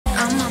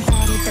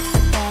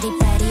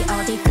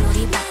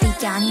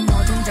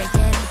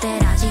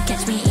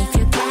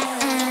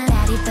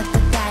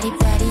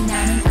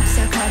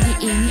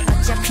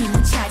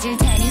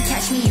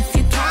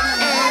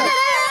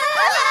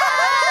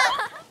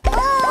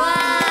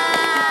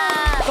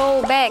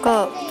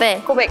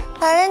고백.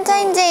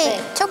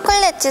 발렌타인데이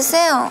초콜릿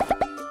주세요.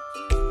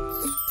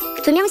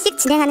 2명씩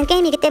진행하는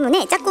게임이기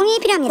때문에 짝꿍이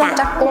필요합니다.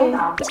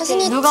 짝꿍.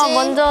 자신 있지? 누가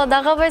먼저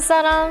나가볼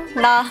사람?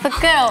 나.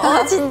 부끄러워.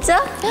 아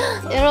진짜?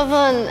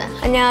 여러분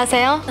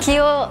안녕하세요.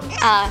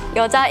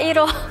 여자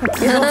 1호.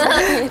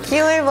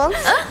 기호 1번?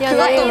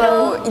 여자 그것도 1호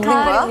뭐 있는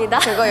거야? 가을입니다.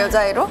 그거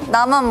여자 1호?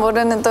 나만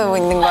모르는 또 뭐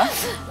있는 거야?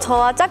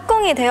 저와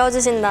짝꿍이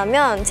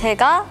되어주신다면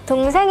제가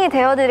동생이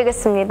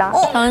되어드리겠습니다.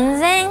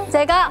 동생?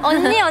 제가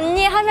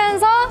언니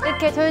하면서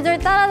이렇게 졸졸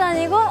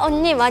따라다니고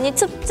언니 많이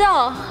춥죠?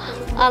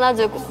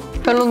 안아주고.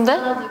 별론데?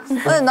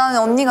 근데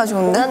나는 언니가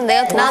좋은데? 난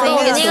내가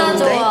언니가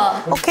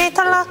좋아. 오케이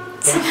탈락.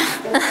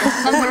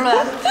 난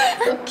별로야.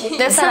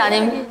 내 스타일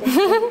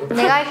아님.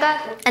 내가 할까?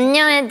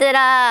 안녕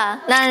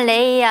얘들아. 난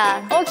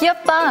레이야.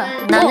 귀엽다.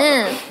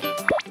 나는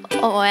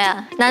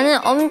나는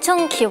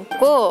엄청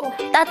귀엽고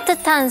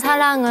따뜻한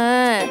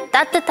사랑으로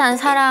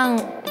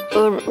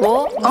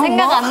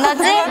생각 안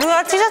나지?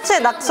 누가 티셔츠에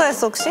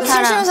낙서했어 혹시?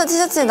 심심해서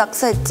티셔츠에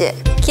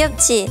낙서했지?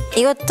 귀엽지?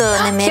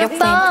 이것도 내 매력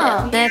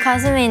포인트야. 내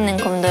가슴에 있는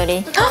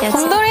곰돌이.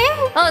 곰돌이?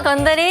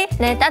 곰돌이.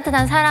 내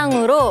따뜻한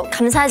사랑으로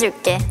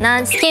감싸줄게.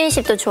 난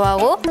스킨십도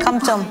좋아하고.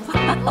 감점.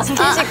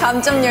 스킨십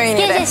감점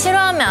요인이래. 스킨십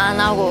싫어하면 안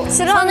하고.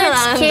 싫어하면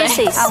선을 지킬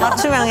수 있어.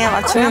 맞춤형이야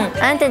맞춤형?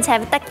 나한텐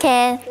잘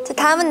부탁해. 자,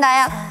 다음은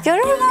나야.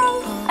 여러분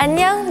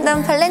안녕.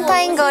 난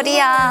발렌타인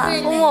걸이야.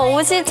 어머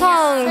옷이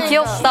참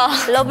귀엽다.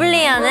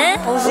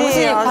 러블리하네.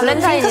 옷이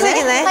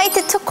발렌타인이네.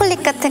 화이트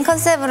초콜릿 같은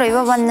컨셉으로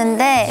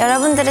입어봤는데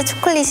여러분들의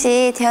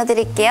초콜릿이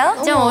되어드릴게요.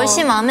 좀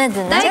옷이 마음에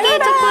드네. 딸기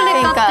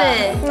초콜릿 같아.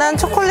 난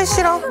초콜릿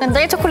싫어. 난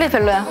딸기 초콜릿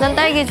별로야. 난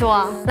딸기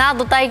좋아.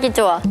 나도 딸기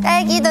좋아.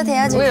 딸기도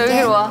되어줄게. 왜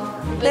여기로 와?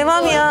 내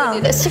맘이야.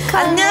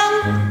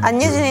 안녕.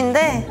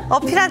 안예진인데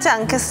어필하지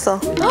않겠어.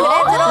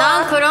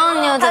 난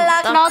그런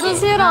여자. 나도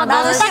싫어.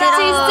 나도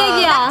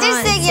딱질색이야.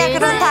 딱질색이야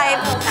그런 타입.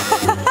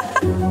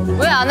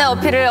 왜 안 해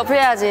어필을?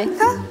 어필해야지. 인기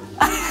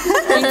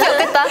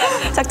없겠다.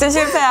 작전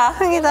실패야.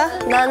 흥이다.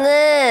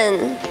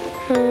 나는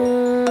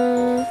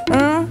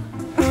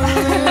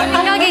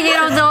생각이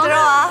길어져.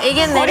 들어와.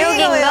 이게 어린이가 왜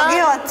매력인가? 여기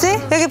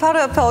왔지? 여기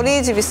바로 옆에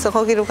어린이집 있어.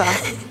 거기로 가.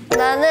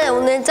 나는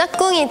오늘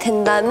짝꿍이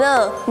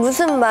된다면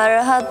무슨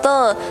말을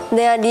하던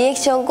내가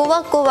리액션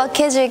꼬박꼬박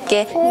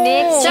해줄게.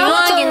 리액션?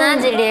 좋아하긴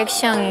하지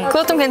리액션이.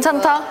 그것 좀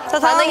괜찮다. 자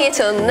다음 반응이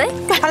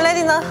좋네?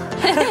 발레리나.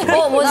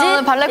 뭐지?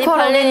 나는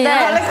발레코어인데.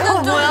 발레코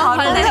뭐야?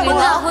 발레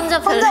뭐야? 혼자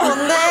혼자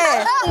뭔데?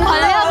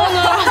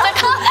 발레학원으로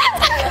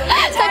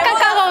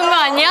착각하고 온 거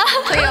아니야?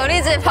 저기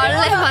어린이집에 발레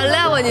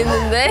학원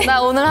있는데.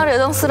 나 오늘 하루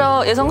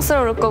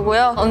여성스러울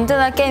거고요.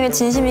 언제나 게임에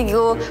진심이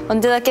이기고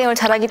언제나 게임을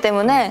잘하기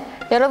때문에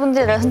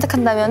여러분들이 나를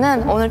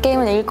선택한다면은 오늘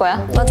게임은 이길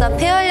거야. 맞아,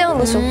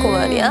 폐활량도 좋고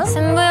말이야.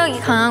 승부욕이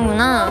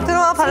강하구나.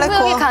 들어와 발레코.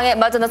 승부욕이 강해.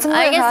 맞아, 나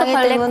승부욕이 알겠어, 강하기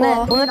발레코.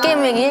 때문에 오늘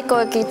게임을 이길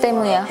거기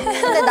때문이야.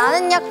 근데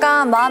나는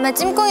약간 마음에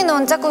찜꽁이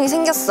넣은 짝꿍이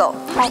생겼어.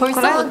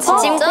 벌써?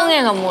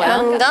 찜꽁이가 뭐야?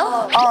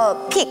 뭔가?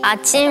 픽.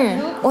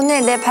 아침.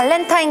 오늘 내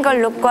발렌타인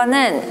걸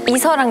룩과는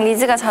이서랑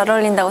리즈가 잘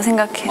어울린다고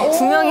생각해.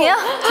 두 명이야?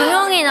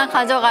 2명이나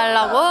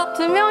가져가려고?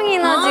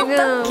 2명이나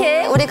지금.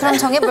 어떡해. 우리 그럼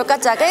정해볼까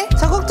짝을?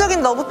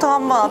 적극적인 너부터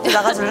한번 앞에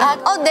나가줄래?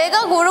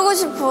 내가 고르고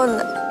싶어.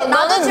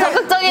 너는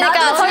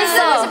적극적이니까 서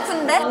있어.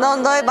 싶은데?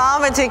 넌 너의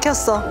마음을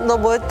들켰어. 너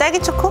뭐야?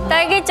 딸기 초코?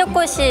 딸기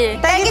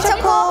초코실. 딸기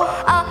초코.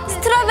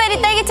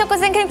 스트로베리 딸기 초코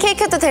생크림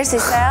케이크도 될 수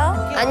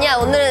있어요? 아니야,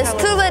 오늘은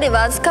스트로베리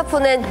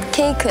마스카포네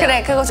케이크야.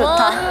 그래, 그거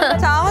좋다.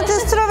 자, 아무튼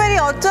스트로베리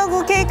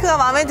어쩌고 케이크가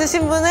마음에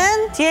드신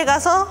분은 뒤에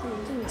가서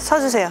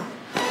서주세요.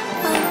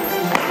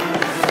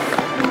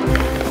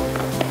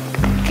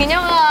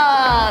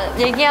 그녀가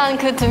얘기한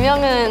그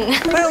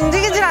 2명은 왜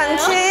움직이질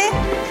않지?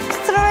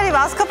 스트로베리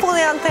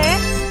마스카포네한테.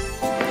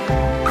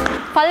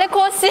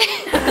 발레코어 씨.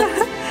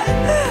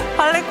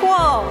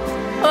 발레코어.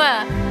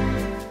 왜?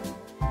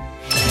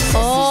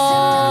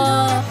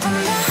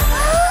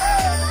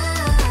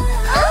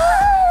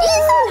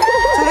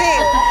 둘이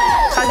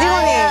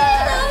가디건이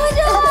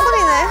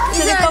커플이네.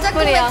 진짜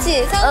커플이야.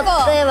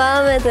 어때?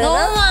 마음에 들어?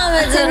 너무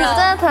마음에 들어.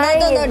 진짜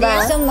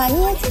다행이다.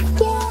 많이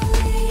해줄게.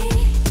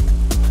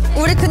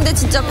 우리 근데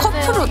진짜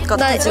커플 옷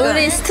같아 지금.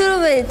 우리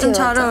스트로베리 팀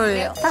잘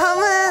어울려.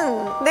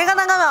 다음은 내가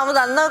나가면 아무도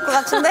안 나올 것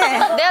같은데.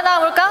 내가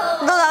나가볼까?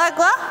 너 나갈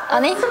거야?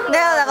 아니.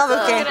 내가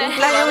나가볼게.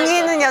 난 용기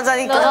있는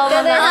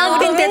여자니까.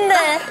 우린 됐다.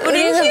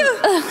 우린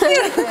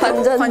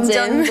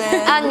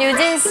관전제.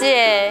 안유진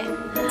씨의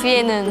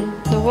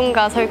뒤에는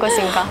누군가 설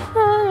것인가?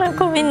 나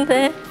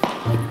고민돼.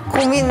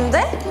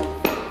 고민인데?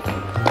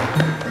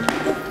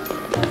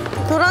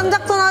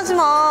 도란작전 하지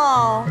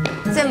마.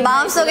 지금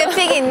마음속에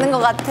픽이 있는 것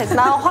같아.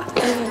 나 확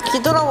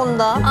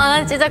뒤돌아본다.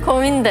 나 진짜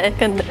고민돼.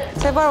 근데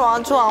제발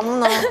와줘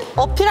아무나.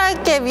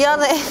 어필할게.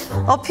 미안해.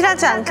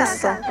 어필하지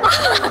않겠어.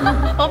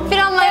 어필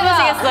한번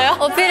해보시겠어요?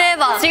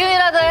 어필해봐.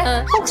 지금이라도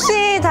해.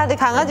 혹시 다들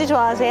강아지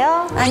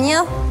좋아하세요?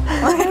 아니요.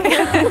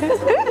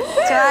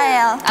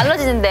 좋아해요.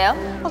 알러지는데요?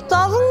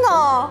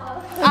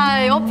 짜증나.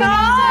 어필을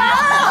하지.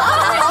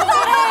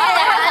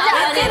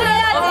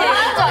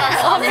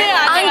 어필을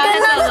아직 안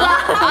했어.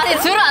 아니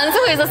줄을 안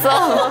서고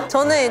있었어.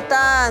 저는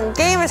일단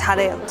게임을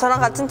잘해요. 저랑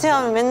같은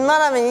팀하면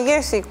웬만하면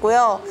이길 수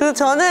있고요. 그리고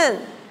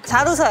저는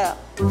잘 웃어요.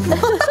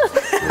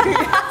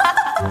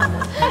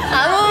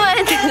 아무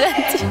말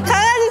대잔치.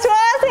 강아지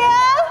좋아하세요?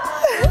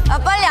 아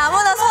빨리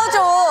아무나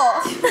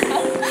서줘.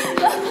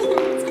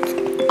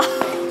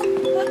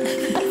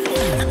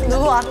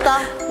 누구 왔다.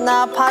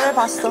 나 발을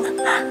봤어.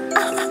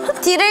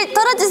 뒤를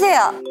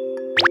털어주세요.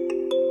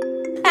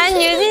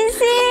 안유진 씨.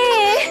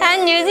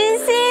 안유진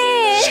씨.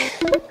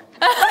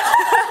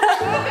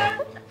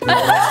 왜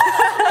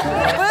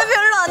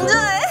별로 안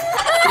좋아해?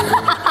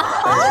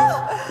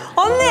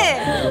 언니!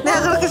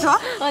 내가 그렇게 좋아?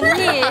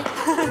 언니.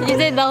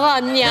 이제 너가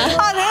언니야.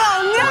 아 내가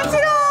언니랑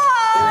싫어!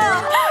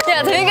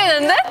 야,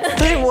 재밌겠는데?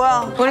 둘이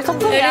뭐야? 우리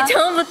커플이야. 우리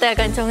처음부터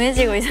약간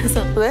정해지고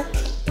있었어. 왜?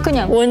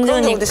 그냥. 그런 게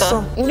원조니까.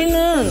 어딨어?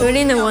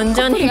 우리는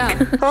원조니까.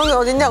 그런 게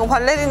어딨냐고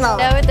발레리나.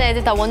 내가 볼 때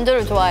애들 다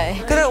원조를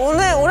좋아해. 그래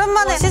오늘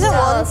오랜만에 시즌 1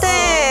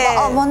 때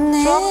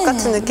맞네. 조합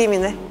같은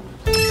느낌이네.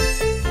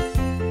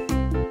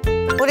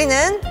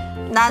 우리는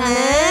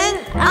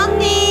나는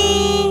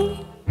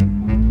언니.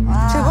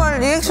 제발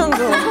리액션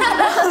좀. 야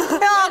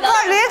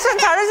아까 리액션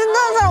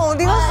잘해준다는 사람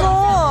어디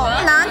갔어?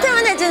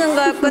 나한테만 해주는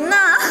거였구나.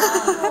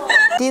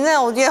 니네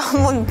어디에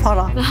한번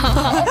봐라.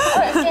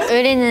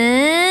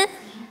 우리는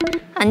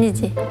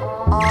아니지.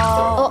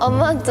 안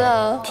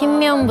맞아.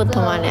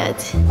 팀명부터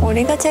말해야지.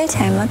 우리가 제일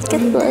잘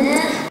맞겠다.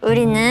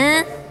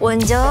 우리는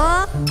원조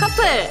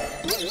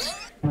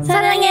커플.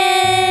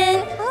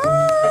 사랑해.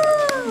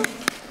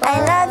 I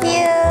love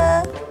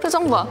you.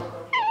 표정 봐.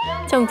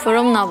 좀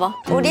부럽나 봐.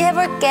 우리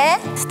해볼게.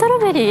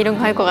 스트로베리 이런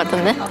거 할 것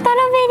같은데?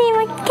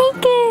 스트로베리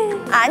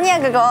케이크. 아니야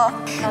그거.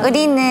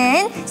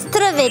 우리는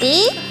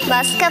스트로베리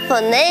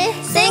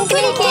마스카포네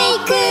생크림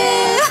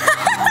케이크.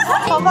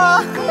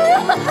 봐봐.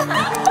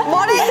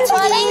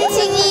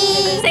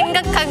 머리치기.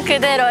 생각한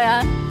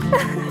그대로야.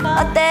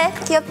 어때?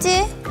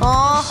 귀엽지?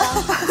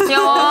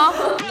 귀여워.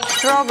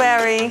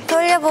 스트로베리.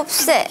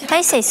 돌려봅세.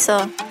 할 수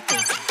있어.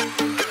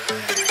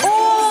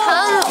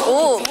 3,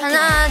 5.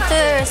 하나,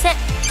 둘, 셋.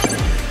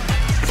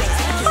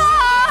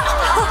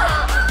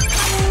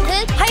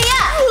 넷. 하야!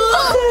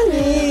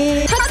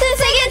 하트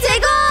 3개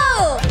제거!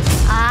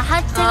 아,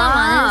 하트가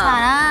많은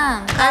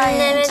사람. 안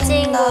내면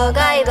친구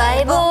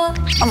가위바위보.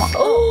 어머.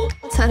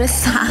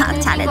 잘했어.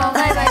 잘했다.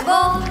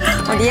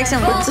 가위바위보.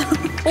 리액션 멋져.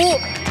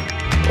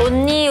 오!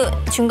 언니,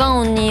 중간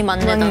언니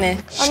맞네. 맞네.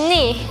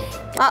 언니.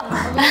 아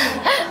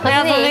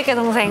내가 돌릴게,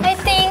 동생.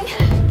 파이팅!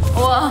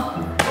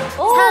 우와.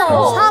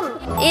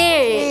 3, 1,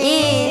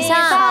 2,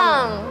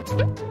 3.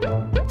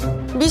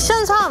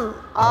 미션 3.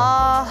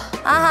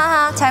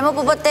 아하하 잘못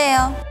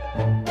뽑았대요.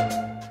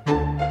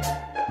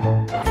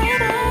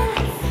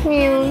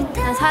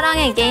 아,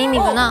 사랑의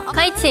게임이구나.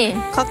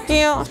 카이팅.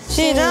 갈게요.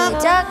 시작.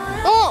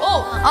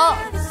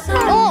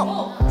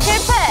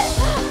 실패.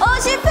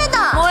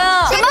 실패다.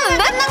 뭐야?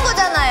 실패가 끝난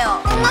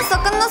거잖아요.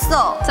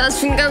 끝났어. 자,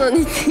 중간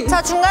언니 팀.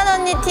 자 중간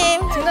언니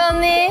팀. 중간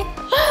언니.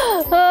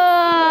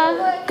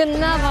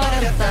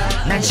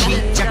 끝나버렸다. 난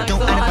시작도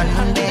안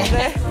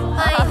해봤는데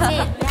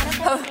파이팅.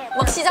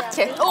 막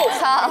시작해.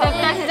 자,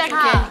 시작해.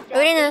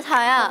 우리는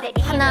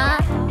 4야. 하나.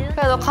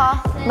 그래, 너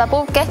가. 나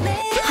뽑을게.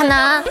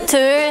 하나,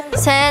 둘,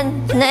 셋,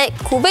 넷.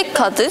 고백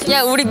카드?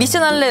 야, 우리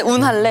미션 할래?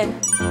 운 할래?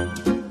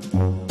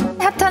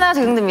 하트 하나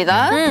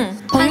적용됩니다.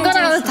 번갈아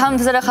가면서 다음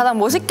대사를 가장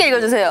멋있게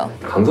읽어주세요.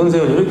 강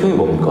선생은 혈액형이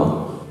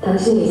뭡니까?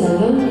 당신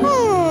이상형?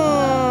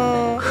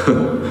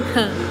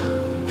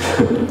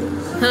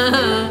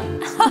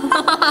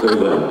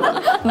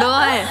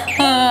 너가 해.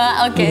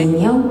 오케이.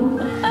 인형?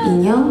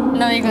 인형?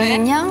 너 이거 해.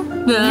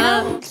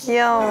 인형?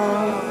 귀여워.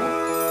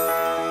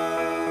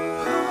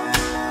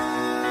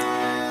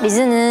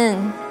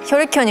 리즈는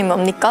혈액형이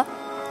뭡니까?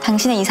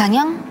 당신의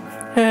이상형?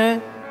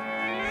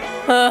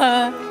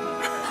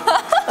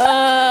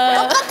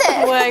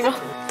 똑같아. 뭐야 이거?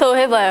 더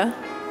해봐요.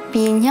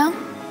 미인형?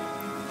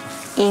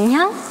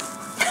 인형?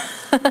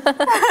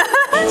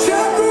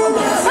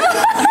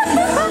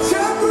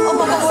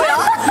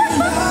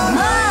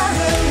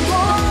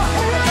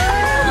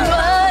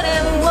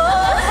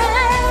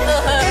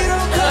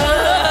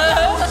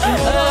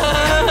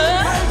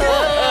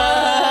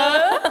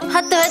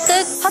 하트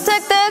획득. 하트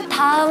획득.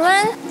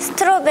 다음은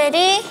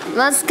스트로베리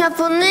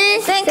마스카포네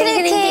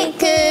생크림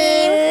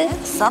케이크.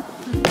 쌉.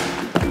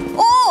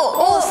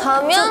 오,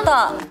 4면?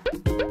 좋다.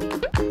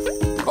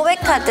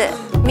 고백카드.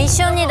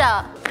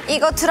 미션이다.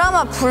 이거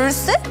드라마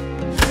불새?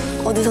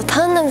 어디서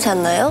타는 냄새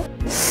안 나요?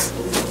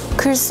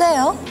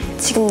 글쎄요.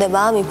 지금 내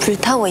마음이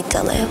불타고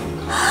있잖아요.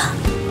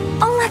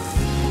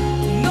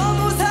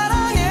 너무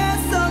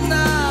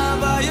사랑했었나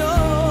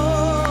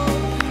봐요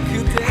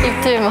그대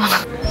입틀 막.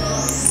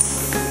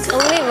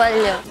 정리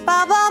완료.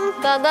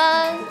 빠밤.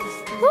 짜잔.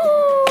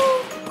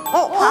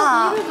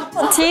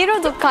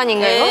 뒤로 두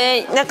칸인가 이거?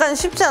 에이. 약간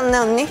쉽지 않네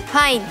언니.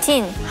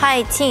 화이팅,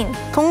 화이팅.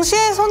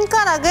 동시에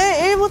손가락을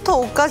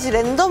 1부터 5까지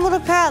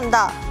랜덤으로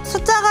표현한다.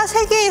 숫자가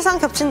 3개 이상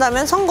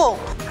겹친다면 성공.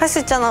 할 수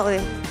있잖아 우리.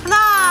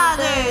 하나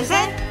둘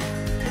셋.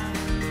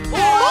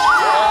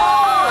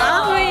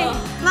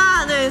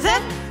 하나 둘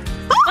셋.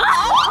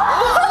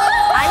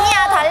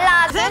 아니야, 달라.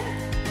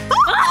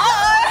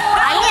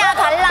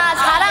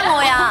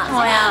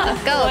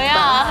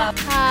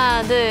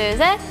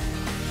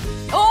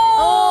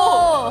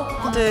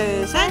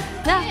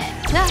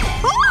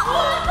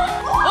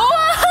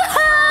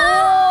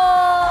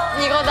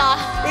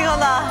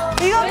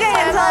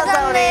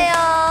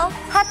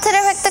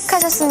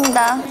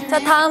 수고하셨습니다. 자,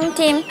 다음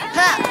팀.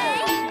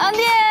 하나.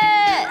 언니!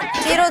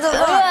 뒤로 두고.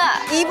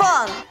 2번.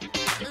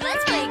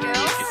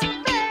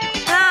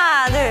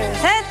 하나, 둘,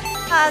 셋.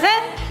 하나,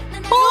 셋.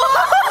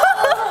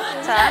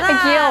 자,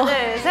 하나, 귀여워.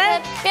 둘,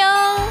 셋. 뿅.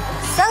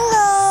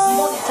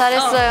 성공.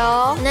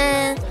 잘했어요.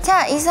 네.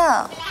 자,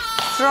 이서.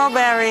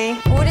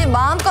 스트로베리. 우리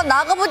마음껏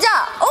나가보자.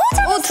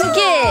 오,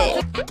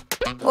 2개.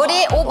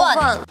 우리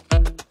 5번.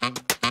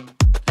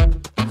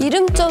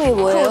 이름점이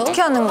뭐예요?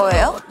 어떻게 하는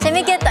거예요?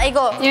 재밌겠다.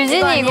 이거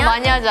유진이 이거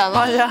많이 하지 않아?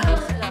 맞아.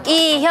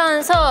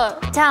 이현서,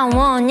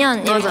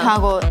 장원현 이렇게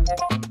하고.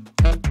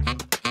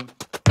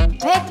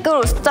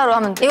 획으로 숫자로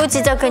하면 돼. 이거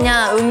진짜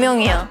그냥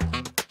운명이야.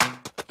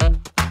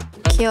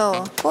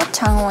 귀여워.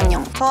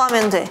 장원영. 더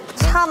하면 돼.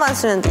 4만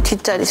쓰면 돼.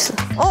 뒷자리 쓰.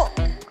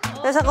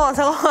 네, 잠깐만.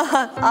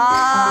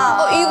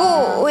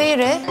 이거 왜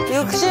이래?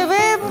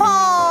 61%.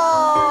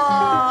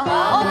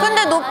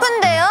 근데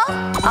높은데요?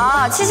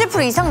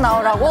 70% 이상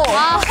나오라고?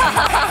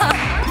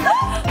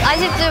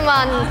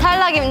 아쉽지만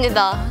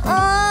탈락입니다.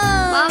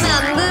 마음에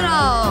안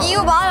들어.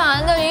 이거 마음에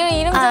안 들어. 이거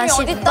이름점이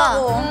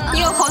어딨다고.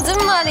 이거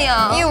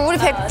거짓말이야. 이거 우리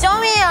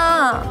 100점이야.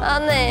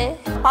 안 해.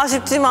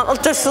 아쉽지만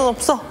어쩔 순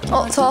없어.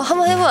 저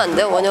한번 해보면 안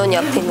돼요? 원현이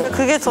앞에 있는.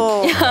 그게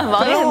더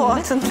그런 거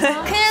같은데.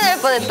 큰일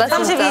날 뻔했다.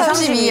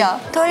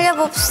 32야.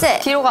 돌려봅세.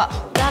 뒤로 가.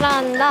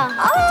 잘한다.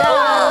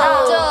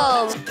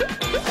 잘한다.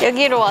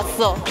 여기로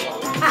왔어.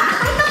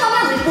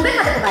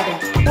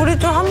 우리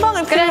좀 한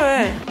방에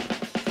필요해.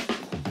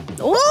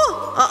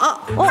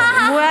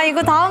 뭐야,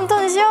 이거 다음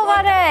턴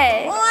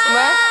쉬어가래.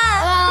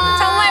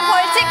 정말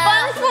벌칙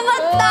꽝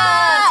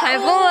뽑았다. 잘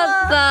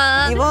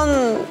뽑았다.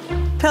 이번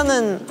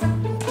편은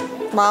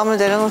마음을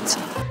내려놓자.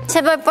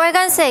 제발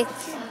빨간색.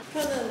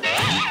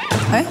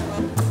 에?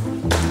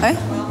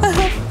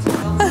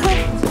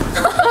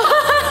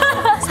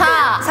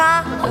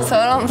 4.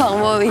 저런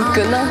방법이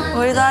있구나.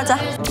 우리도 하자.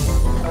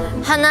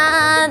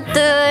 하나,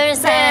 둘,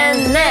 셋,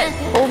 넷.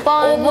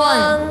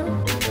 5번.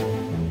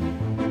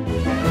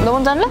 너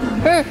먼저 할래?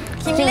 응.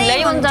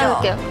 김레이 먼저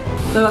할게요.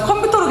 내가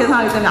컴퓨터로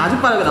계산하기 때문에 아주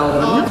빠르게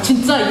나오거든요.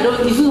 진짜 이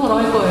순서로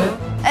할 거예요.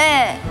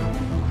 네.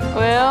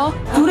 왜요?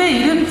 둘의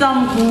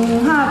이름점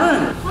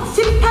궁합은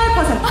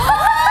 18%.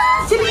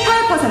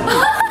 18%.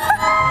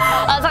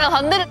 잠깐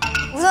반대로.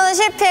 우선은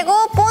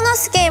실패고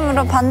보너스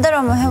게임으로 반대로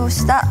한번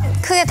해봅시다.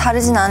 크게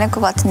다르진 않을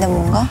것 같은데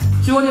뭔가?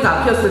 지원이가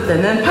앞이었을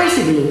때는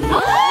 81.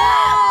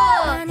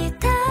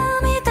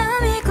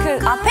 그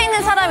앞에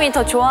있는 사람이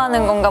더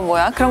좋아하는 건가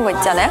뭐야? 그런 거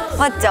있잖아요?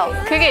 맞죠?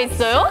 그게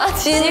있어요?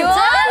 진짜?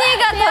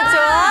 지원이가 더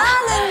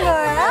좋아하는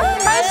거야?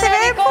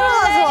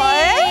 81%나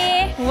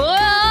좋아해?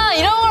 뭐야,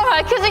 이런 걸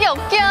밝혀주기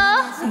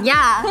없게야.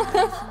 야!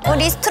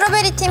 우리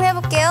스트로베리 팀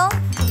해볼게요.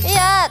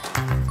 야!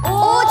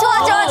 오, 좋아.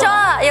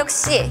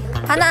 역시.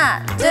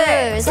 하나,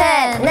 둘,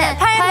 셋, 넷.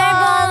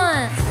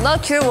 8번. 나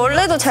길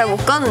원래도 잘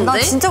못 가는데? 나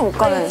진짜 못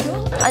가는.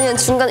 아니면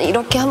중간에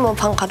이렇게 한번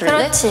반 가를래?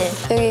 그렇지.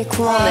 여기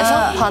구멍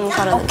내서 반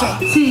가르는 거.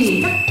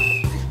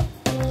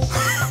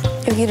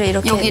 여기를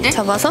이렇게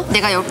잡아서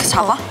내가 이렇게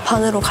잡아?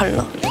 반으로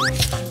갈라.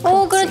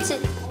 오,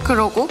 그렇지.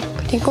 그리고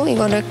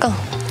이거를 까.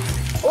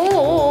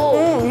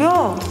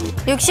 야.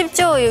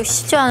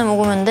 60조 안에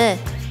먹으면 돼.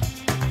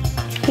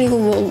 그리고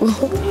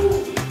먹어.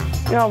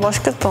 야,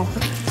 맛있겠다.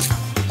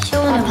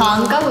 시원해.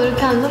 안 까고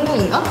이렇게 하면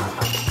성공인가?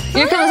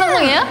 이렇게 하면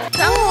성공이에요?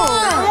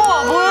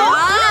 우와,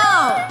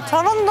 뭐야?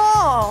 잘한다.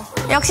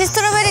 역시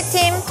스트로베리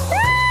팀.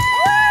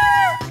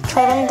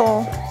 잘한다.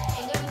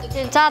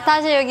 자,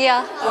 다시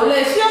여기야.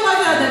 원래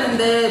쉬어가셔야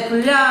되는데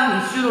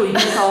불량 이슈로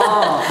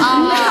인해서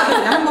블랙카드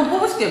그냥 한번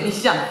뽑으실게요.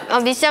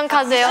 미션. 미션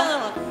카드요.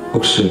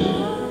 혹시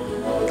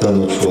나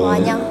너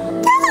좋아하냐?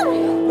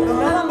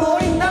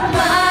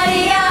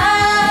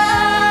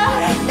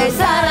 널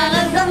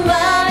사랑한단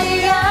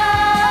말이야.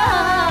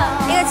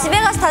 이거 집에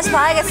가서 다시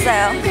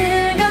봐야겠어요.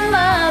 그건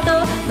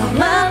봐도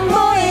너만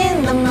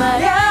보인단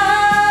말이야.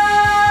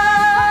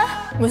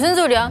 무슨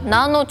소리야?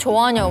 나 너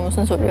좋아하냐고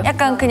무슨 소리야?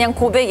 약간 그냥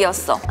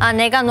고백이었어.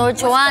 내가 널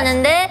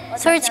좋아하는데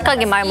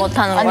솔직하게 말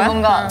못하는 거야? 아니,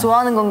 뭔가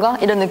좋아하는 건가?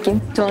 이런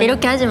느낌.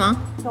 이렇게 하지 마.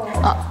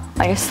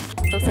 알겠어.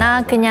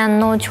 나 그냥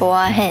너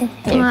좋아해.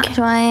 이렇게.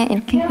 좋아해.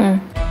 이렇게.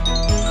 응.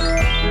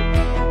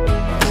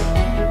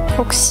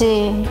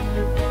 혹시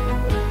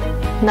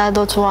나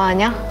너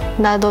좋아하냐?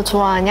 나 너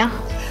좋아하냐?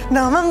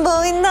 너만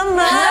보인단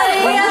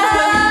말이야.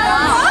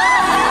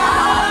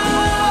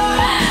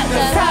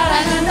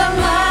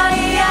 사랑한단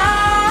말이야.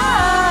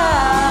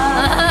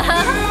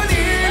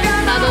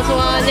 나 너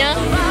좋아하냐?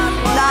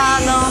 나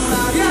너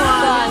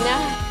좋아하냐?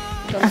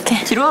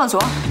 오케이. 뒤로 하나 좋아.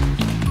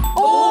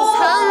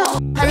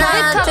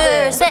 하나,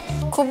 둘, 셋.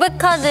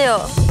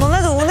 고백카드요.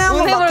 너네도 운에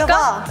한번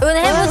해볼까? 맡겨봐.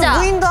 해보자.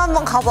 무인도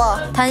한번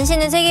가봐.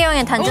 단신은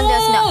세계여행에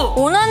당첨되었습니다.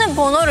 원하는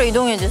번호로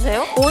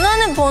이동해주세요.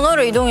 원하는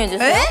번호로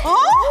이동해주세요.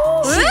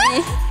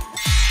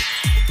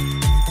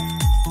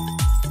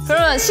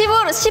 그러면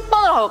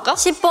 10번으로 가볼까?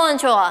 10번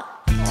좋아.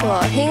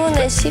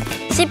 행운의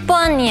 10.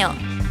 10번이요.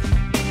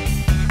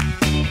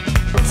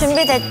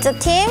 준비됐죠,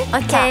 팀?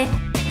 오케이. 자,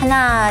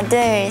 하나,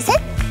 둘,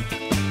 셋.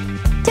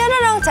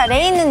 뾰로롱. 자,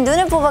 레이는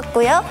눈을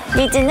뽑았고요.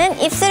 리즈는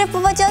입술을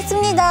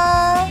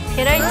뽑아주었습니다.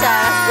 그럴 줄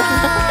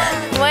알았어.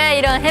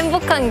 이런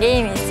행복한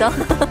게임 있어?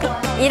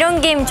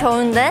 이런 게임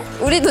좋은데?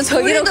 우리도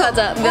저기로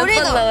가자. 몇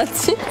번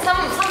나왔지?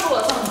 3부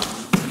와,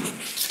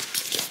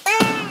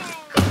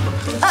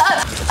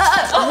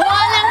 3부. 뭐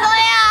하는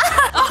거야?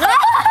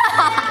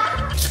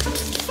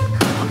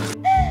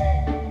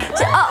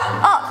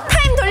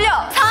 타임 돌려.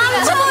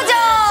 3초 전.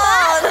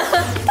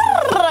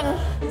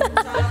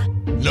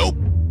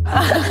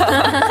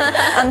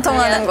 안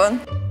통하는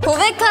건.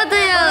 고백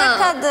카드야.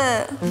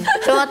 카드.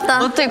 좋았다.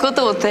 못해,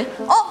 그것도 못해.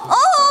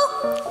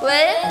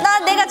 왜? 나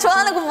내가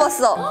좋아하는 거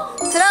봤어.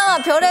 드라마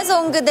별에서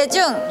온 그대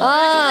중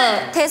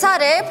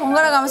대사를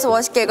번갈아 가면서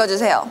멋있게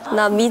읽어주세요.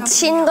 나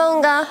미친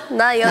건가?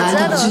 나 여자로.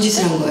 나한테 무슨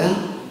짓을 한 거야?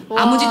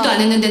 아무 짓도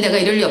안 했는데 내가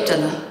이럴 리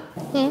없잖아.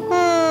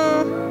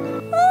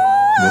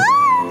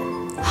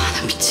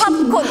 나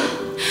미친.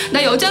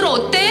 나 여자로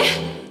어때?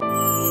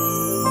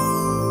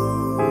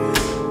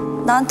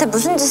 나한테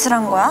무슨 짓을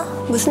한 거야?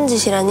 무슨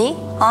짓이라니?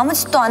 아무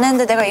짓도 안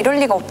했는데 내가 이럴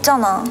리가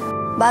없잖아.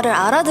 말을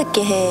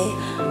알아듣게 해.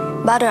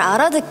 말을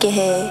알아듣게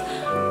해.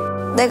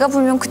 내가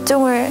분명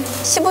그쪽을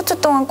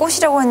 15초 동안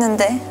꼬시려고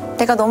했는데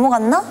내가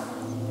넘어갔나?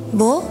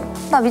 뭐?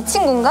 나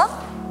미친 건가?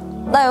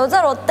 나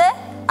여자로 어때?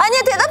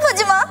 아니야,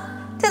 대답하지 마.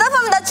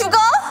 대답하면 나 죽어.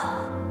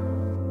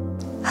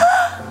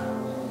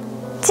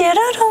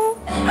 찌라롱.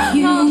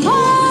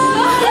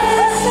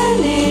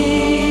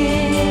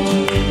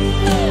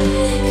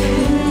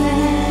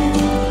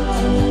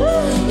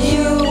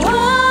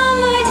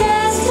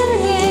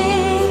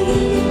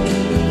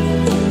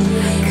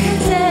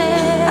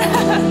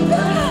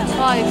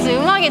 와, 역시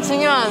음악이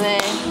중요하네.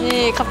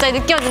 이 갑자기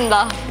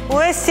느껴진다.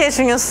 OST의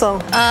중요성.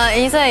 아,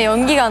 이서의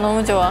연기가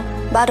너무 좋아.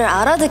 말을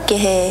알아듣게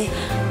해.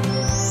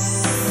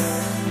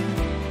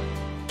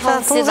 자,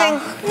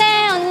 동생.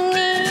 네,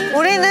 언니.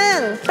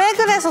 우리는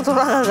백을 해서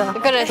돌아가자.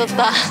 그래,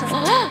 좋다.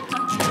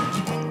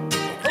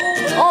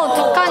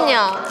 두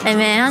칸이야.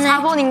 애매하네.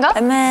 4번인가?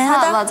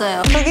 애매하다.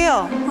 맞아요.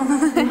 저기요.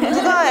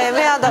 누가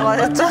애매하다고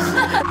하셨죠?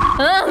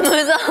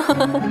 무서워.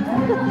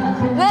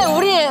 왜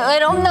우리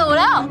애를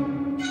혼내버려?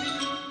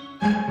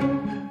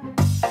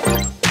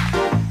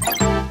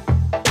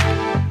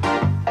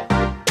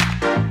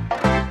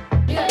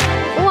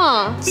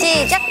 우와.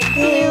 시작.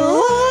 You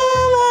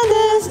are my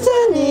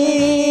destiny.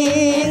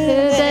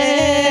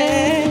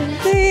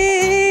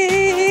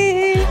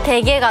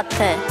 대게 같아.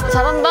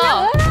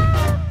 잘한다.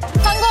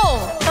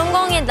 성공.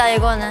 성공이다,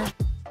 이거는.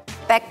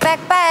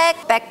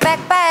 백백백,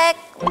 백백백.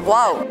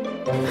 와우.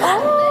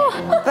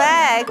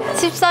 백.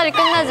 쉽사리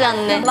끝나지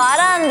않네.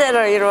 말하는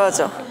대로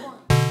이루어져.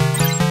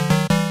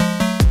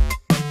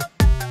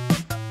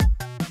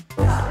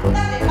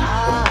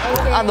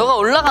 아, 너가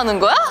올라가는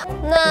거야?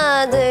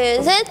 하나,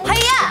 둘, 셋.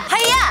 하야!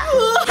 하야!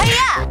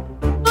 하야!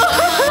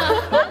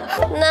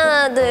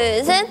 하나,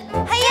 둘, 셋.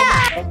 하야!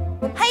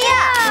 하야!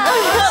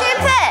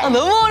 실패! 아,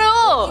 너무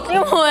어려워.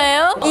 이거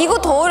뭐예요? 이거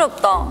더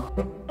어렵다.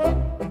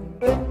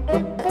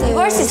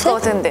 이거 할 수 있을 것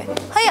같은데.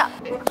 하야!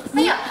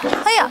 하야!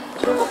 하야!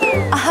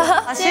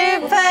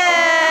 실패.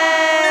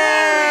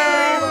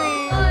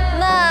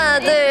 하나,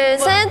 둘,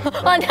 셋.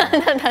 아니.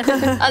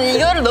 아니,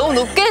 이거를 너무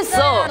높게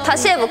했어.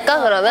 다시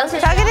해볼까, 그러면?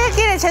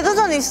 자기들끼리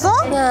재도전 있어?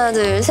 하나,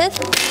 둘, 셋.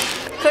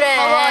 그래.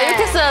 봐봐,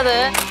 이렇게 써야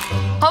돼.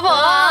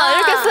 봐봐,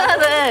 이렇게 써야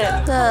돼.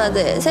 하나,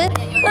 둘, 셋.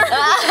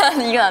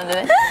 이건 안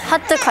되네.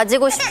 하트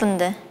가지고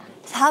싶은데.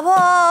 4번.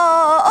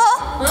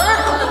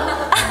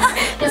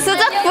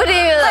 수작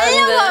부리면 안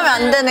하려고 돼. 하면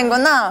안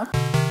되는구나.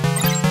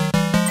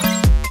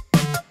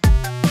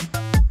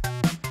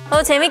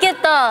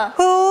 재밌겠다.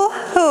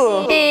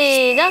 후후.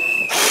 시작.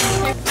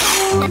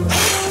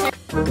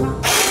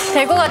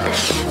 될 것 같아.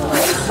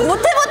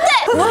 못해!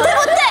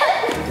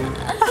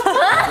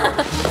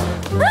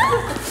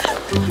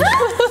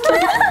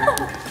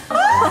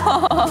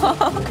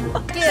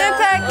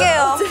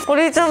 실패할게요.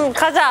 우리 좀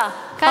가자.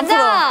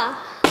 가자.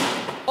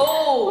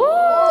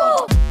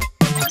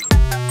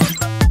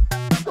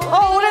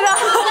 우리가.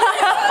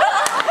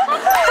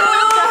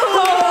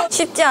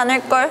 쉽지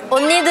않을걸?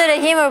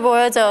 언니들의 힘을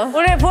보여줘.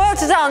 우리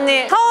보여주자,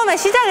 언니. 처음에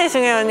시작이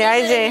중요해, 언니.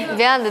 알지?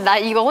 미안한데 나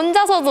이거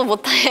혼자서도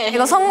못해.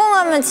 이거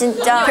성공하면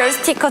진짜 별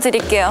스티커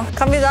드릴게요.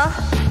 갑니다.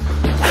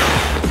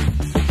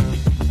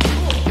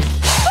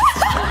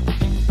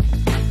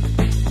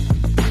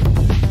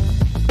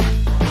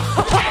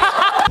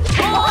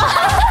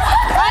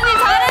 아니,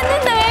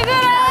 잘했는데 왜 그래?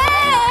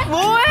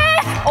 뭐해?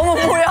 어머,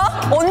 뭐야?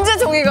 언제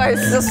저기가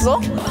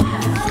있었어?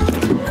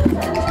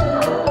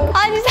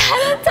 아니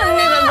잘했지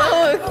언니. 나 너무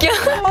웃겨.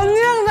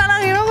 언니랑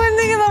나랑 이러고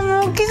있는 게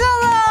너무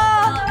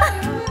웃기잖아.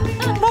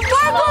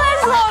 뽀뽀할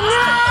뻔했어,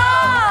 언니랑.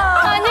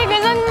 아니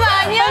그 정도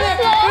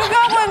아니었어. 이렇게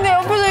하고 있는데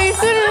옆에서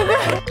입술을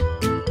이렇게.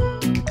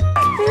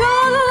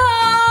 이상하잖아.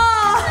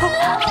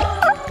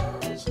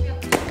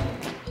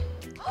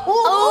 오!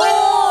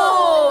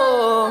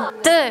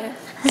 둘,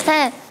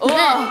 셋,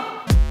 넷.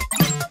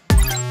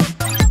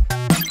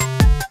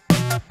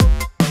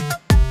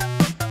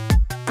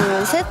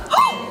 둘, 셋.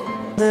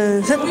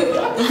 둘, 셋.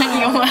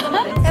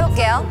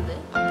 해볼게요.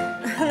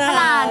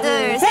 하나,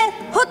 둘, 셋.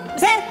 훗!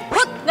 셋!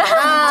 훗!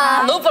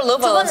 너무 빨라. 두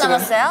번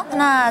남았어요.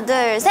 하나,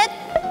 둘, 셋.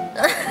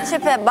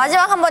 실패.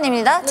 마지막 한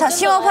번입니다. 자,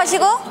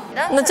 심호흡하시고.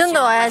 너 좀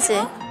더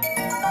와야지.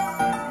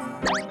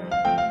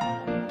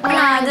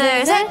 하나,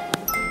 둘, 셋.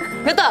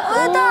 됐다.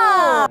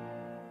 됐다.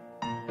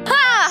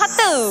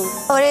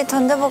 하트. 우리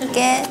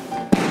던져볼게.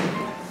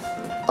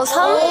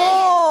 3?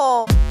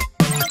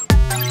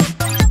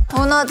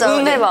 원하자.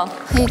 해봐.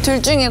 이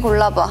둘 중에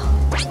골라봐.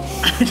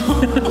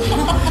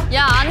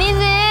 야,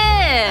 아니지.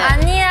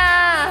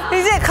 아니야.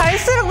 이제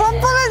갈수록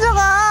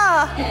뻔뻔해져가.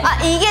 아,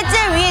 이게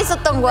제일 위에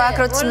있었던 거야.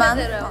 그렇지만.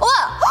 우와!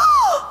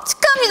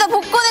 축하합니다.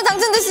 복권에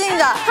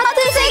당첨됐습니다.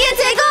 하트 세계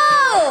최고!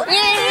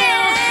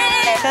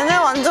 예! 쟤네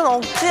완전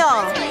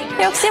억지야.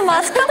 역시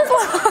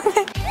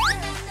마스카포네.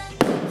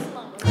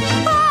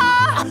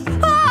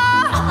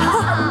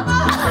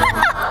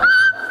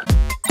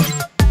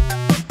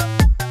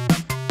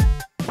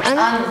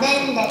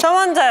 저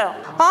먼저요.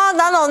 아,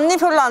 나는 언니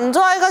별로 안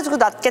좋아해가지고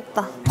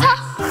낫겠다.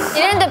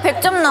 이랬는데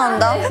 100점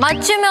나온다.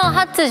 맞추면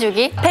하트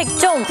주기.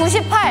 100점.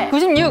 98.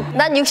 96.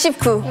 난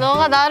 69.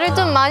 너가 나를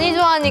좀 많이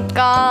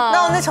좋아하니까.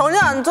 나 언니 전혀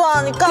안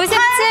좋아하니까 97.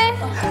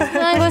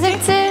 난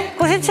 97.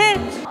 97.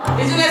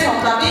 이 중에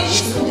정답이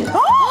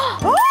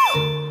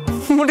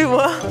우리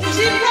뭐야? 98%.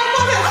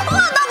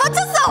 나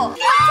맞췄어.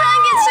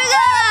 하트한 게 추가.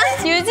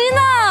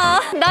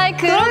 유진아, 날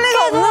그럴 그렇게 리가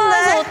없는데.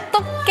 좋아해서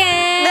어떡해.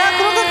 내가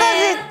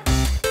그렇게까지.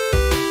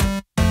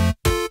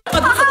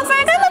 빨간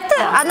하트.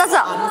 안 났어.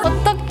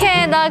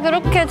 어떡해, 나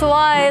그렇게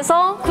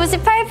좋아해서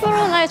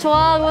 98% 날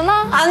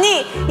좋아하구나?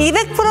 아니,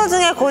 200%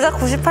 중에 고작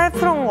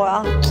 98%인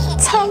거야.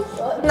 참.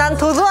 난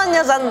도도한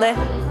여잔데.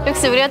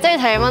 역시 우리가 제일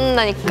잘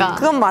맞는다니까.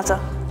 그건 맞아.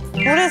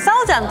 우리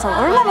싸우지 않잖아.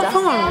 얼마나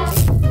평화해.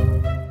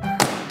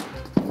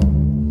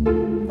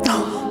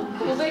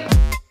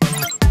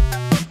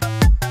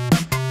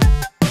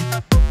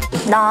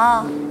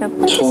 나 몇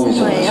번째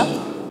친구예요?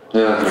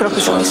 그렇게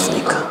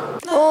정했으니까.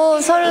 오,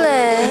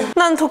 설레.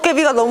 난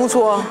도깨비가 너무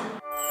좋아.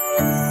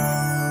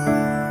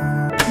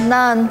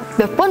 난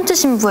몇 번째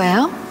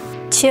신부예요?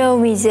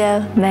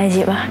 처음이자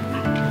마지막.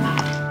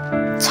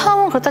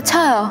 처음은 그렇다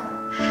쳐요.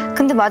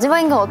 근데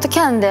마지막인 건 어떻게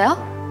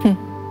하는데요?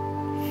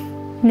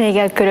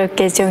 내가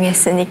그렇게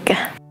정했으니까.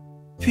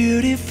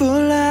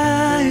 Beautiful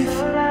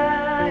life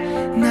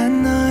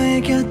난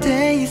너의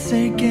곁에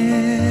있을게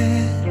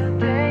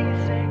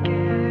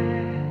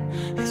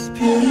It's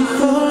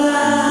beautiful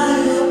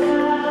life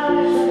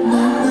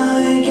난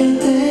너의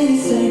곁에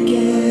있을게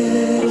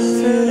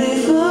It's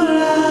beautiful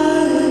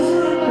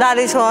life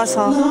날이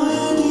좋아서,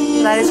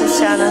 날이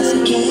좋지 않아서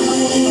너와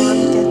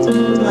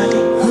함께했던 날이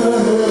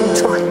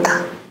좋았다.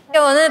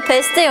 오늘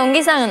베스트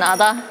연기상은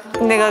아다.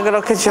 내가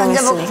그렇게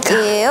정했으니까.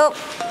 던져볼게요.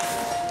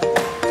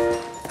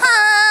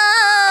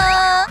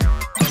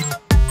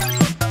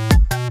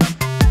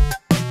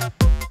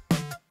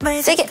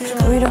 세게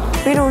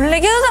위로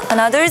올리기.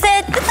 하나, 둘,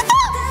 셋.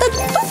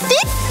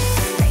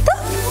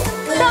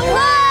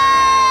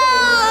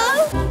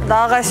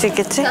 나아갈 수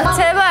있겠지?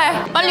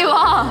 제발 빨리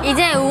와.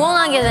 이제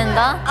응원하게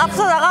된다.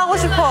 앞서 나가고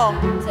싶어.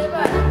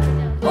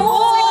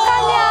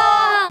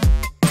 착하냐.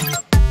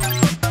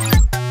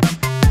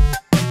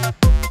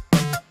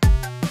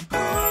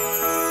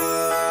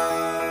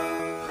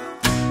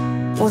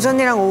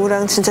 오전이랑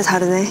오후랑 진짜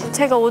다르네.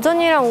 제가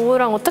오전이랑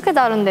오후랑 어떻게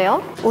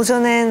다른데요?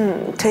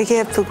 오전엔 되게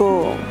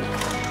예쁘고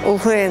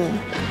오후엔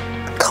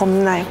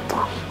겁나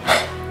예뻐.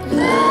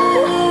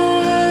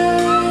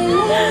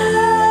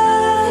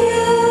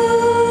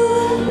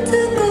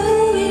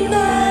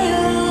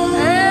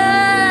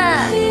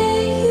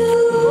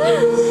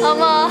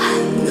 아마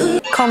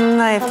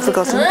겁나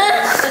예쁘거든.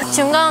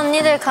 중간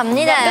언니들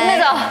갑니다.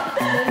 끝내자.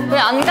 왜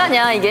안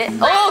가냐 이게?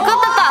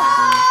 끝났다.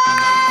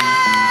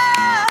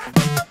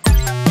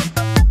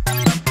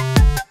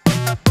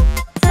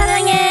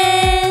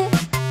 사랑해.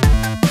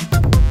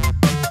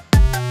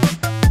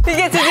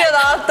 이게 드디어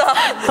나왔다.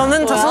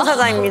 저는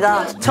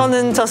저승사자입니다.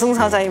 저는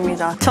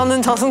저승사자입니다.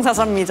 저는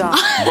저승사자입니다.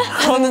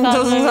 저는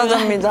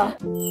저승사자입니다.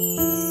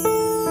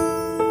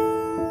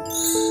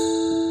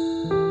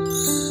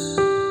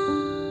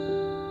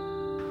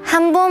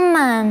 한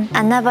번만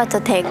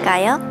안아봐도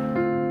될까요?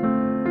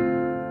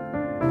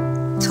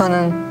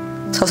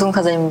 저는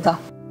저승사자입니다.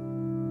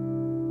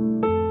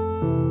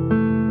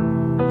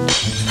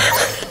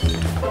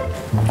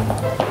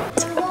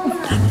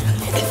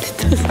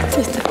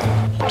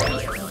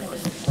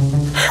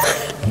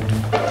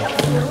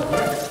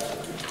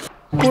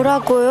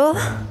 뭐라고요?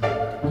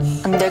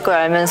 안 될 걸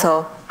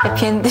알면서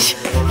해피엔드.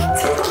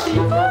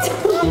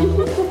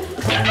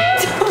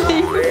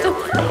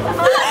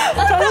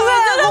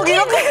 저승사자 꼭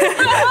이렇게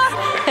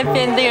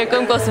해피엔딩을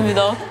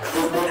꿈꿨습니다.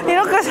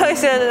 이렇게 서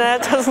있어야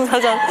되나요?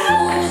 저승사자.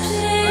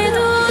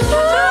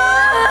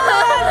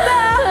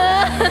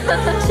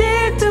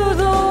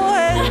 질투도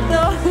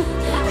했던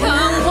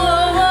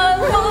평범한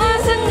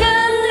모든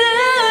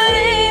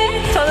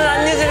순간들이 저는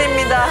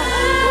안유진입니다.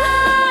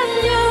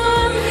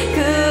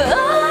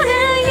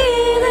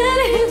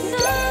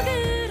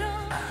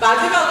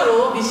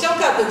 마지막으로 미션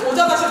카드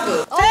도전하실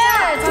분.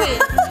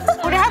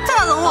 우리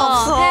하트가 너무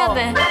없어. 해야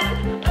돼.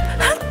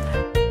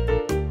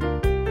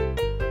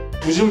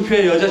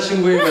 무준표의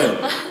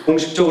여자친구이면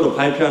공식적으로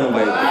발표하는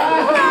바입니다.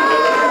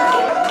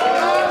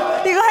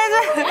 이거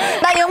해줘.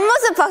 나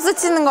옆모습 박수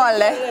치는 거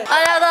할래.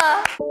 아니야,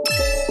 나.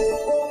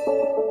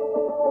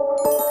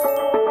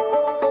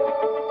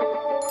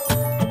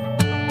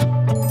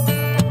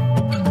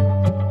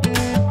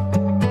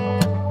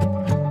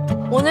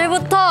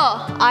 오늘부터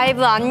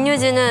아이브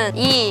안유진은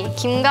이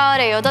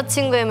김가을의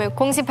여자친구임을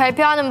공식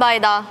발표하는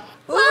바이다.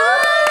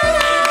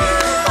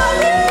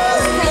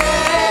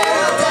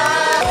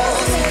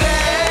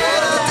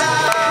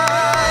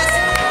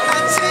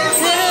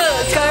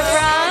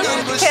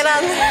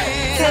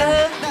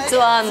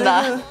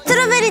 좋아한다.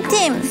 스트로베리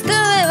팀.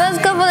 스트로베리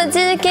마스카포네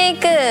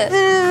치즈케이크.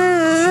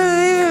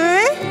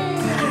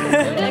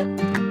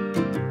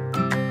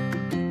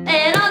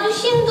 에라도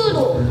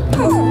신두도.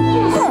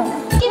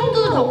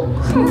 신두도.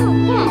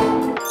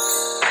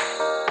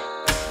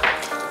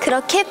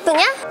 그렇게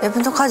예쁘냐?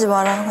 예쁜 척하지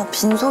마라. 나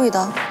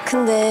빈속이다.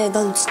 근데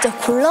나도 진짜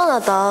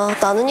곤란하다.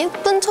 나는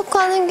예쁜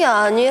척하는 게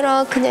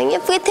아니라 그냥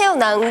예쁘게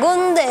태어난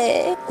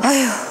건데.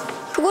 아휴.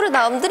 그거를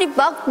남들이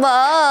막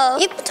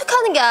예쁜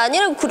척하는 게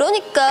아니라고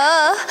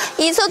그러니까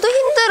있어도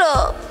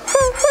힘들어.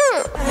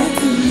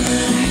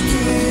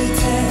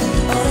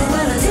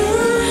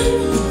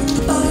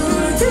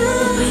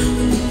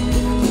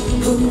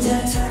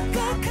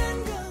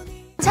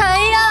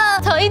 저희요.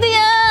 저희도요.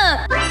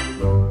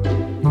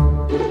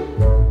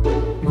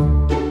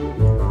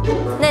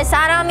 내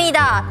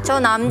사람이다. 저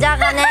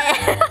남자가네.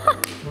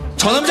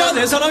 저 남자가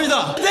내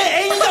사람이다. 내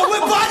애인이다. 왜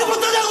말을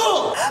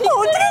못하냐고. 어떻게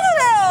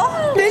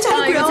그래요? 내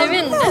자리야. 이거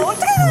재밌는데?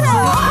 어떻게 그래요?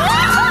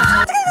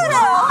 어떻게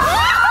그래요?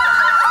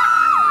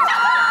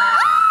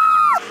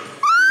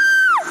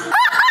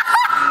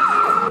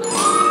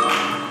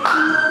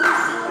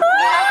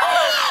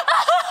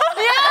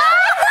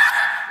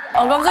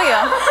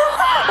 깜짝이야.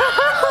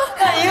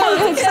 이거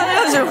좀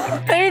살려줘.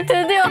 우리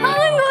드디어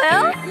하는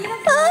거야?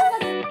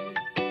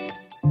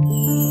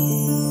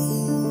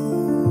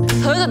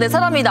 저 여자 내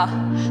사람이다.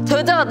 저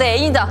여자가 내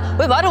애인이다.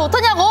 왜 말을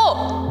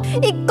못하냐고.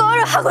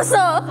 이거를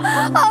하고서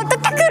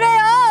어떻게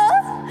그래요?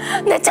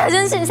 내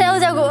자존심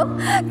세우자고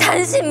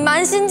단신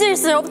만신질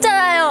수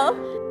없잖아요.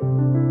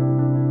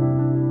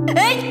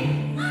 에이!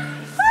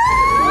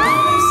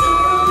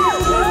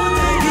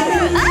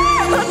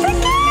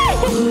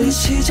 우리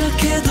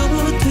시작해도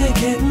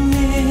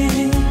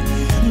되겠니?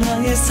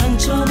 나의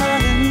상처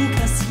많은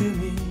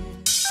가슴이.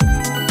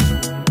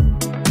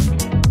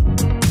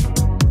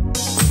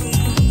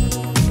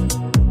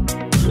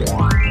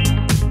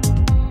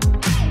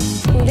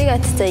 우리가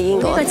진짜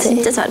이긴 것 같아.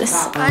 진짜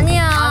잘했어.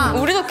 아니야.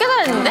 우리도 꽤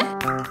잘했는데?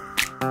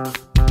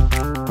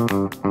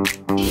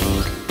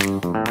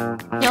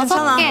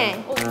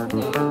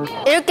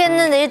 6개. 이렇게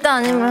했는데 일단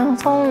아니면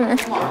서운해.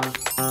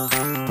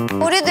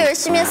 우리도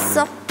열심히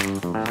했어.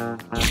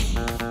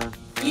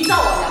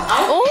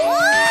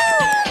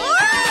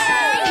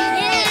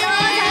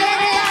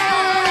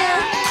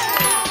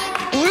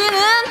 우리는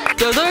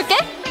 8개?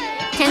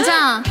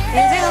 괜찮아.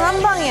 인생은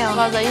한 방이야.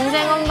 맞아,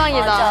 인생 한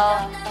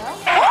방이다.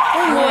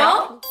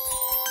 뭐야?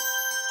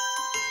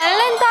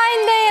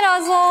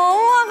 발렌타인데이라서.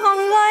 우와,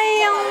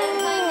 감사해요.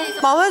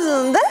 마음에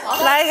드는데?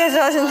 나에게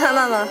좋아하신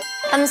하나나.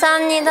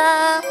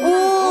 감사합니다.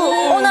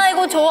 나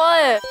이거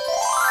좋아해.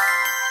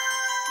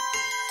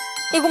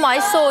 이거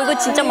맛있어. 이거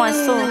진짜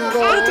맛있어.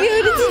 어떻게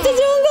우리 진짜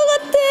좋은 것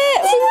같아.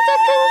 진짜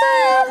큰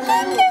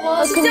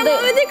거야. 진짜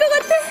마음에 들 것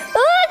같아.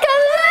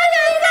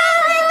 감사합니다.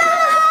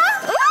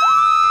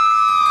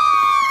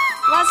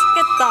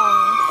 맛있겠다.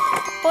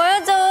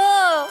 보여줘.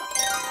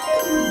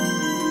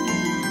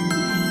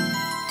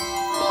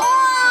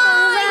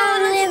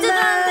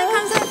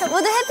 감사합니다.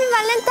 모두 해피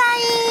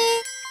발렌타인.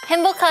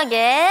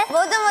 행복하게.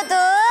 모두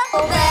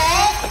고백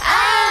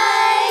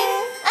아이.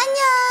 안녕.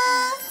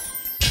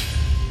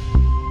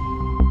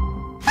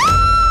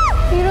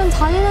 이런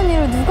잔인한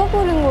일을 누가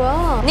버린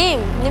거야?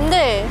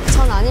 님들,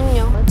 전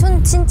아님요.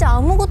 전 진짜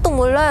아무것도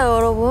몰라요,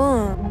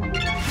 여러분.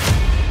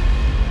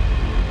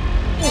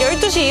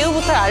 12시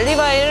이후부터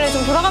알리바이를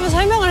좀 돌아가면서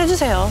설명을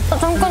해주세요.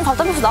 잠깐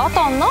답답해서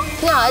나갔다 왔나?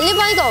 그냥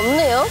알리바이가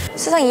없네요.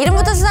 수상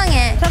이름부터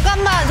수상해.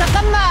 잠깐만.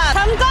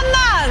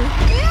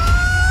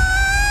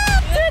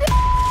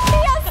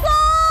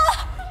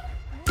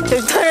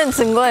 빅토리는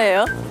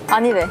증거예요?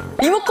 아니래.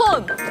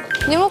 리모컨!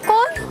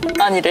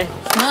 아니래.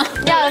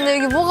 야, 근데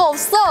여기 뭐가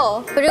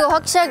없어. 그리고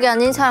확실하게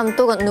아닌 사람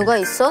또 누가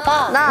있어?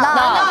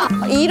 나.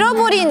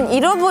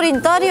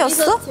 잃어버린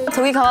딸이었어?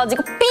 저기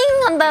가가지고 삥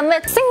한 다음에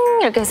쌩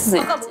이렇게 했을 수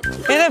있지.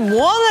 얘네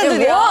뭐 하는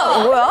애들이야?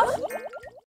 뭐야?